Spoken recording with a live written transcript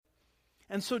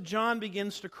And so John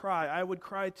begins to cry. I would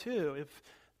cry too if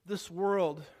this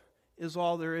world is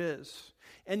all there is.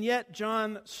 And yet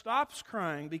John stops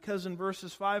crying because in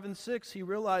verses 5 and 6 he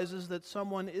realizes that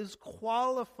someone is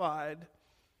qualified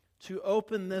to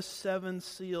open this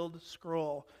seven-sealed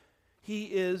scroll. He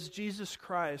is Jesus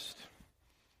Christ,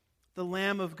 the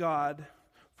Lamb of God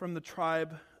from the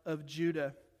tribe of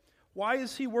Judah. Why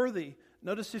is he worthy?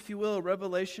 Notice, if you will,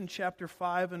 Revelation chapter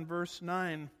 5 and verse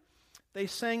 9. They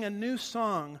sang a new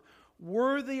song.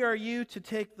 Worthy are you to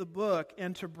take the book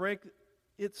and to break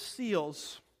its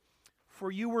seals,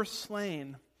 for you were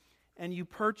slain, and you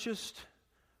purchased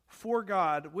for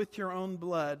God with your own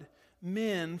blood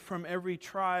men from every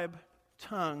tribe,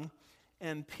 tongue,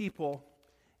 and people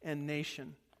and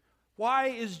nation. Why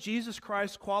is Jesus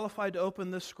Christ qualified to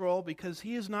open this scroll? Because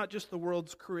he is not just the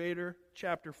world's creator,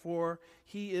 chapter 4.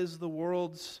 He is the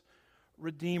world's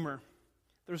redeemer.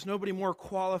 There's nobody more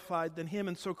qualified than him.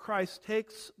 And so Christ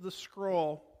takes the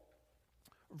scroll,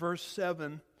 verse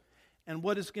 7, and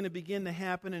what is going to begin to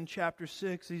happen in chapter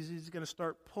 6 is he's going to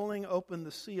start pulling open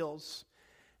the seals.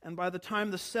 And by the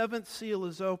time the seventh seal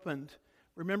is opened,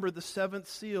 remember the seventh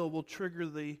seal will trigger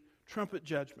the trumpet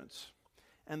judgments.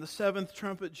 And the seventh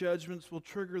trumpet judgments will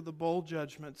trigger the bowl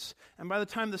judgments. And by the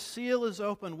time the seal is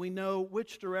open, we know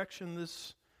which direction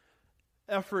this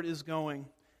effort is going.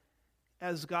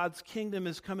 As God's kingdom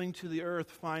is coming to the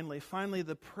earth finally. Finally,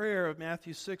 the prayer of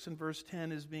Matthew 6 and verse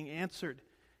 10 is being answered.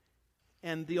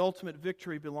 And the ultimate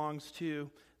victory belongs to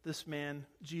this man,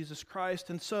 Jesus Christ.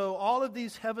 And so all of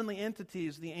these heavenly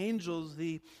entities, the angels,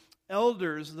 the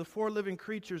elders, the four living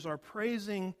creatures are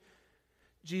praising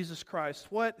Jesus Christ.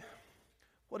 What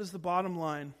is the bottom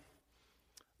line?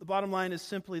 The bottom line is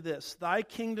simply this: Thy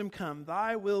kingdom come,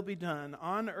 thy will be done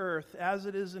on earth as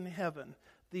it is in heaven.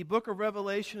 The book of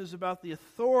Revelation is about the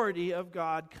authority of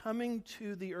God coming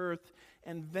to the earth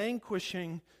and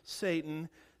vanquishing Satan.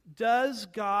 Does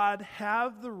God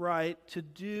have the right to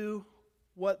do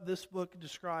what this book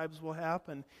describes will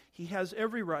happen? He has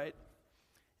every right.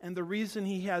 And the reason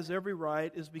he has every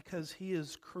right is because he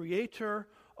is creator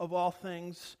of all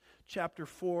things, chapter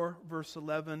 4, verse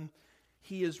 11.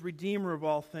 He is redeemer of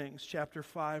all things, chapter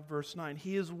 5, verse 9.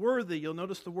 He is worthy. You'll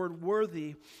notice the word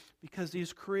worthy because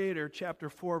he's creator,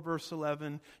 chapter 4, verse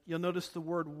 11. You'll notice the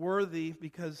word worthy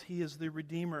because he is the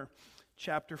redeemer,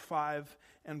 chapter 5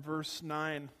 and verse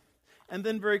 9. And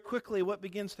then very quickly what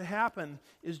begins to happen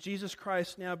is Jesus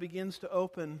Christ now begins to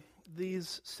open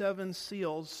these seven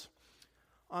seals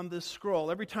on this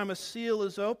scroll. Every time a seal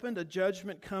is opened, a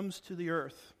judgment comes to the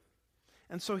earth.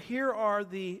 And so here are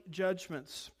the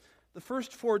judgments. The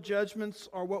first four judgments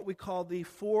are what we call the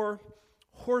four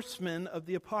horsemen of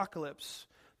the apocalypse.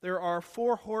 There are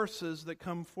four horses that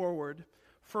come forward.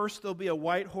 First, there'll be a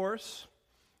white horse.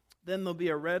 Then there'll be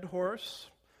a red horse.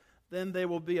 Then there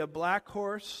will be a black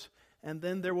horse. And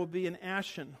then there will be an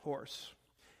ashen horse.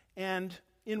 And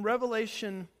in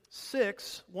Revelation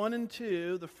 6, 1 and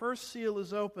 2, the first seal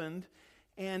is opened,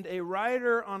 and a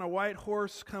rider on a white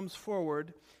horse comes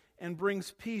forward and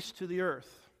brings peace to the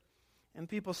earth. And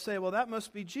people say, well, that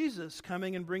must be Jesus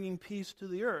coming and bringing peace to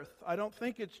the earth. I don't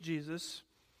think it's Jesus.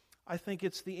 I think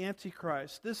it's the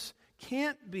Antichrist. This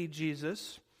can't be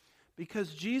Jesus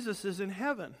because Jesus is in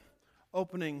heaven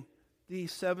opening the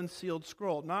seven-sealed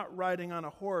scroll, not riding on a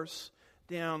horse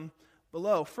down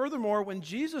below. Furthermore, when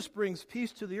Jesus brings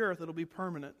peace to the earth, it'll be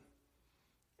permanent.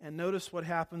 And notice what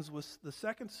happens with the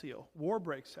second seal. War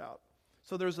breaks out.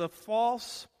 So there's a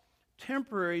false,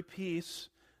 temporary peace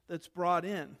that's brought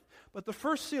in. But the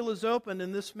first seal is opened,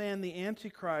 and this man, the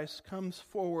Antichrist, comes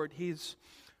forward. He's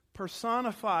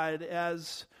personified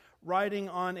as riding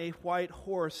on a white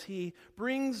horse. He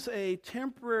brings a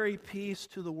temporary peace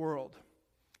to the world.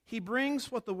 He brings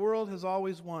what the world has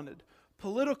always wanted,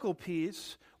 political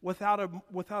peace without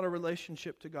a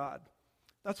relationship to God.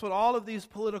 That's what all of these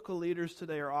political leaders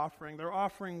today are offering. They're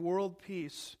offering world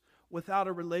peace without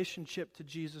a relationship to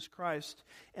Jesus Christ.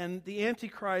 And the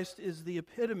Antichrist is the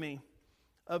epitome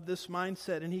of this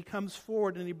mindset. And he comes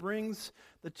forward and he brings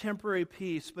the temporary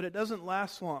peace, but it doesn't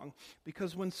last long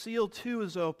because when seal 2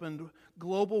 is opened,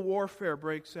 global warfare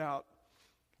breaks out.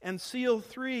 And seal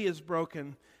 3 is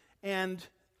broken and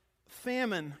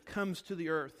famine comes to the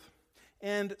earth.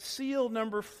 And seal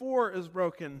number 4 is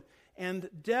broken, and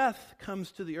death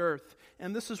comes to the earth.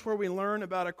 And this is where we learn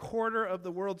about a quarter of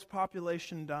the world's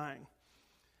population dying.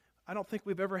 I don't think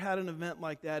we've ever had an event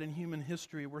like that in human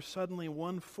history, where suddenly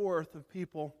 1/4 of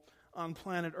people on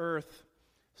planet Earth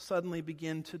suddenly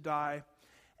begin to die.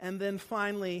 And then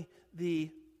finally,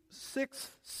 the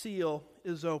 6th seal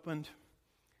is opened,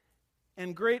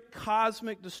 and great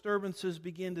cosmic disturbances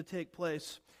begin to take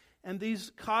place. And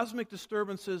these cosmic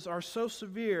disturbances are so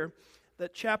severe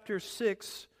that chapter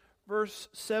 6, verse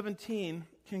 17,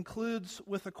 concludes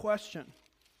with a question.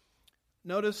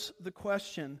 Notice the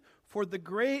question. For the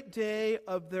great day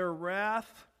of their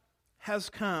wrath has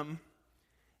come,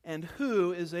 and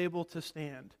who is able to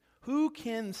stand? Who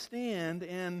can stand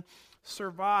and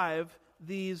survive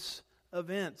these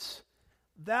events?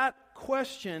 That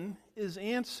question is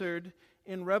answered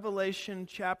in Revelation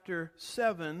chapter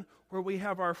 7, where we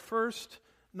have our first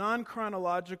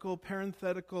non-chronological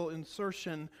parenthetical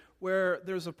insertion where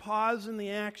there's a pause in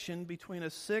the action between a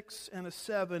 6 and a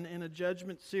 7 in a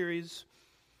judgment series,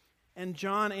 and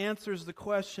John answers the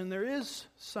question, there is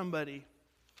somebody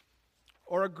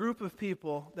or a group of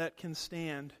people that can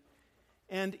stand.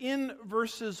 And in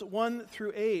verses 1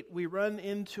 through 8, we run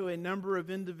into a number of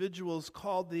individuals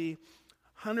called the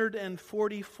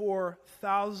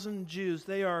 144,000 Jews.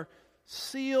 They are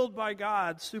sealed by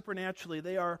God supernaturally.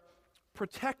 They are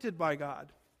protected by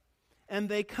God. And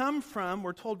they come from,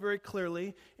 we're told very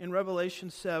clearly in Revelation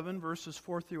 7, verses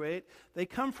 4 through 8, they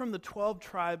come from the 12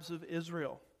 tribes of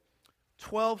Israel.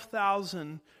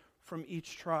 12,000 from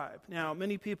each tribe. Now,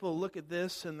 many people look at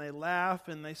this and they laugh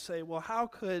and they say, well, how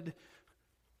could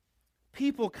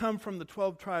people come from the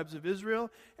 12 tribes of Israel?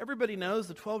 Everybody knows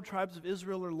the 12 tribes of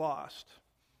Israel are lost.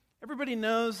 Everybody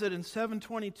knows that in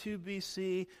 722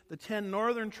 BC, the 10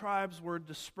 northern tribes were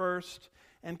dispersed,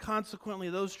 and consequently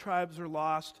those tribes are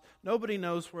lost. Nobody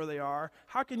knows where they are.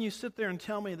 How can you sit there and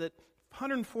tell me that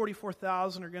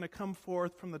 144,000 are going to come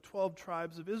forth from the 12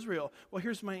 tribes of Israel? Well,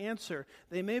 here's my answer.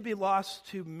 They may be lost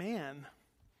to man,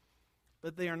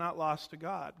 but they are not lost to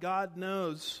God. God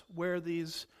knows where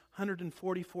these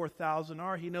 144,000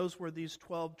 are. He knows where these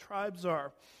 12 tribes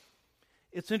are.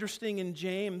 It's interesting in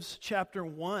James chapter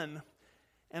 1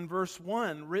 and verse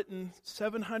 1, written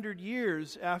 700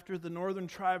 years after the northern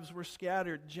tribes were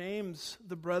scattered, James,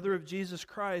 the brother of Jesus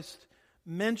Christ,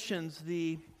 mentions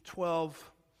the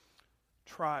 12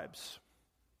 tribes.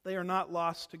 They are not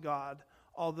lost to God,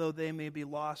 although they may be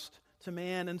lost to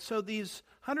man. And so these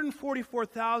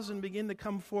 144,000 begin to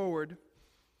come forward,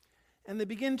 and they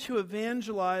begin to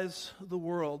evangelize the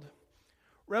world.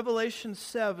 Revelation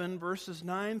 7, verses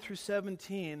 9 through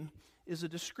 17, is a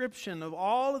description of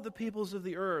all of the peoples of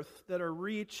the earth that are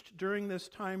reached during this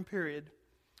time period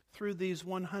through these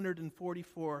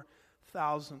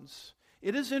 144,000.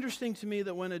 It is interesting to me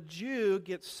that when a Jew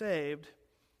gets saved,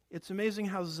 it's amazing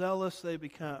how zealous they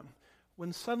become.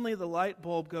 When suddenly the light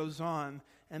bulb goes on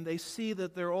and they see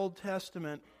that their Old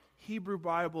Testament Hebrew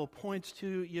Bible points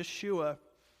to Yeshua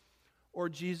or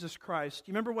Jesus Christ.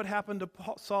 You remember what happened to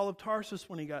Saul of Tarsus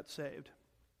when he got saved?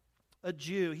 A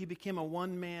Jew. He became a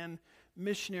one-man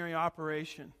missionary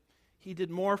operation. He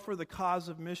did more for the cause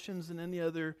of missions than any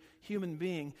other human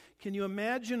being. Can you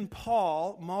imagine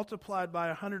Paul multiplied by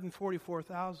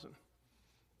 144,000?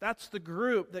 That's the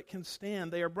group that can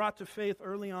stand. They are brought to faith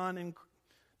early on in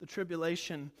the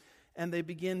tribulation, and they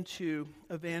begin to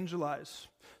evangelize.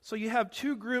 So you have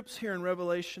two groups here in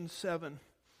Revelation 7.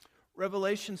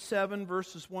 Revelation 7,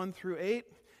 verses 1 through 8,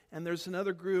 and there's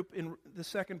another group in the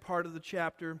second part of the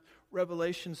chapter,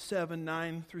 Revelation 7,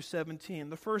 9 through 17.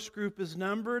 The first group is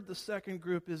numbered, the second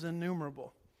group is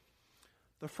innumerable.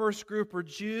 The first group are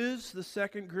Jews, the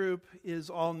second group is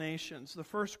all nations. The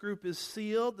first group is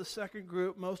sealed, the second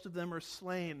group, most of them are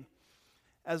slain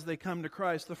as they come to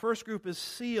Christ. The first group is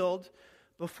sealed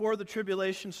before the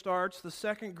tribulation starts. The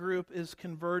second group is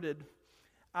converted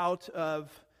out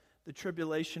of the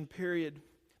tribulation period.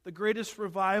 The greatest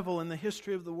revival in the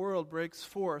history of the world breaks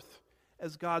forth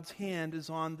as God's hand is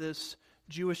on this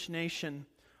Jewish nation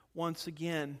once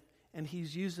again, and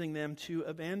He's using them to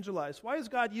evangelize. Why is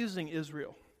God using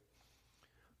Israel?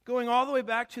 Going all the way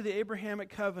back to the Abrahamic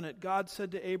covenant, God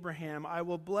said to Abraham, I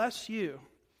will bless you,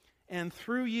 and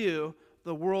through you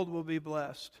the world will be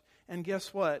blessed. And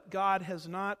guess what? God has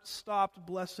not stopped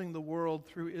blessing the world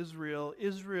through Israel.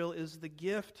 Israel is the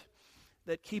gift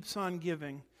that keeps on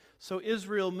giving. So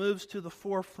Israel moves to the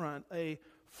forefront. A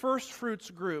first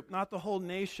fruits group, not the whole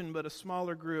nation, but a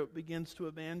smaller group, begins to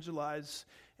evangelize,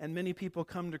 and many people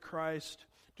come to Christ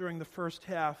during the first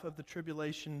half of the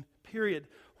tribulation period.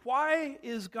 Why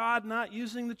is God not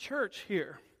using the church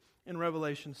here in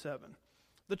Revelation 7?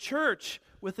 The church,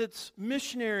 with its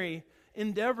missionary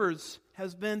endeavors,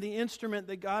 has been the instrument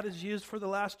that God has used for the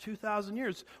last 2,000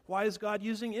 years. Why is God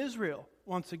using Israel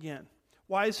once again?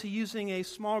 Why is He using a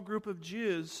small group of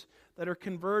Jews that are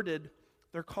converted?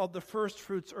 They're called the first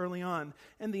fruits early on.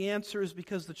 And the answer is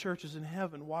because the church is in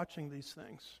heaven watching these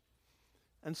things.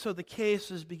 And so the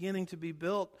case is beginning to be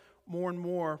built more and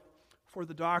more for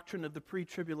the doctrine of the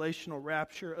pre-tribulational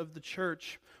rapture of the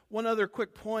church. One other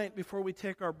quick point before we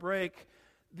take our break.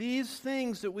 These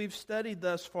things that we've studied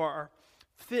thus far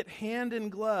fit hand in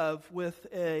glove with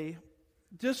a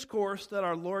discourse that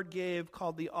our Lord gave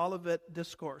called the Olivet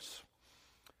Discourse.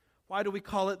 Why do we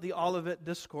call it the Olivet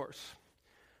Discourse?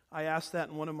 I asked that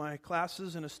in one of my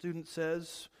classes, and a student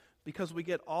says, because we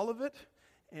get all of it,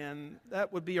 and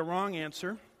that would be a wrong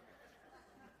answer.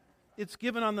 It's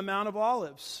given on the Mount of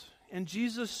Olives, and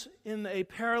Jesus, in a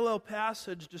parallel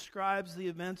passage, describes the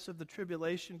events of the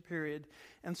tribulation period.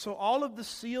 And so all of the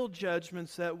seal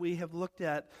judgments that we have looked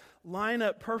at line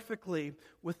up perfectly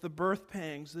with the birth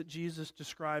pangs that Jesus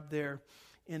described there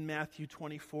in Matthew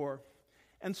 24.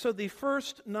 And so the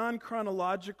first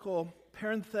non-chronological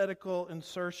parenthetical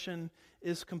insertion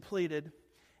is completed.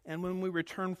 And when we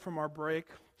return from our break,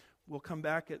 we'll come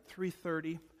back at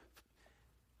 3:30.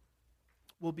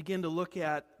 We'll begin to look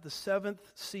at the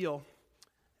seventh seal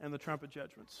and the trumpet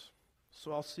judgments.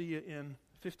 So I'll see you in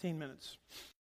 15 minutes.